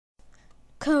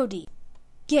Cody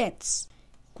gets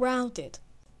grounded.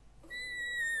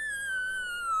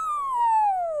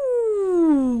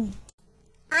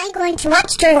 I'm going to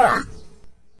watch Dora.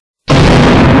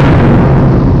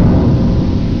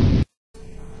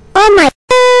 Oh my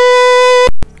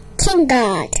King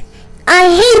God.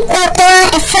 I hate that Dora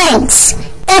and Friends.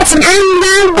 That's an I'm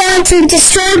now going to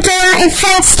destroy Dora and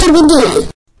Friends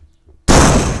DVD.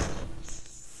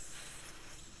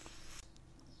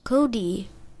 Cody,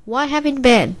 why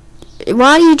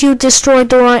did you destroy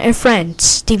Dora and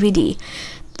Friends DVD?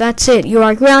 That's it, you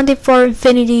are grounded for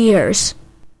infinity years.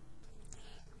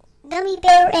 Gummy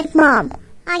Bear and Mom,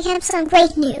 I have some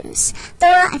great news.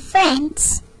 Dora and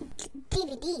Friends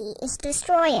DVD is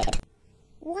destroyed.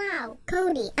 Wow,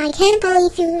 Cody, I can't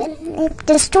believe you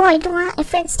destroyed Dora and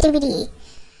Friends DVD.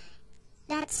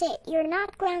 That's it, you're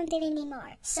not grounded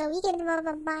anymore, so we can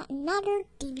buy another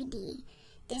DVD.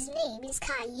 His name is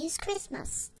Caillou's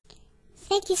Christmas.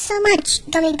 Thank you so much,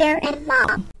 Gummy Bear and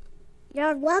Mom.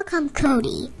 You're welcome,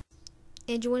 Cody.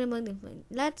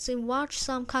 Let's watch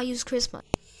some Caillou's Christmas.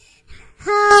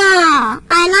 Ah,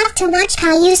 I love to watch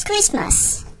Caillou's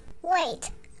Christmas.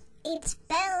 Wait, it's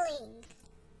belling.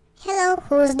 Hello,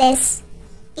 who's this?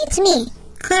 It's me,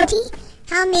 Cody.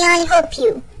 How may I help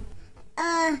you?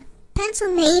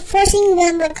 Pencilmate forcing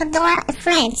them with Dora and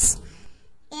Friends,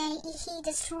 and he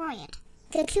destroyed it.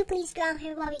 Could you please ground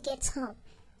him while he gets home?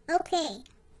 Okay,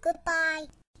 goodbye.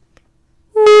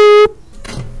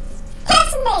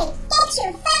 Pencilmate, get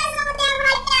your fast over there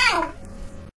right now!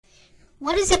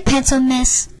 What is it, Pencil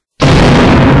Miss?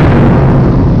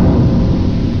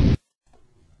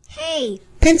 Hey,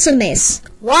 Pencil Miss,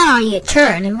 why are you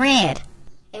turning red?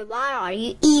 And why are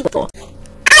you evil?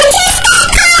 I just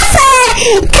got caught!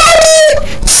 Cody!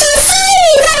 She said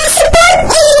you gotta support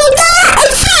me with Dora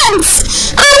and Friends!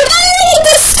 I'm going to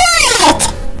destroy it!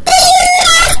 Did you do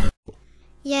that?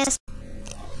 Yes,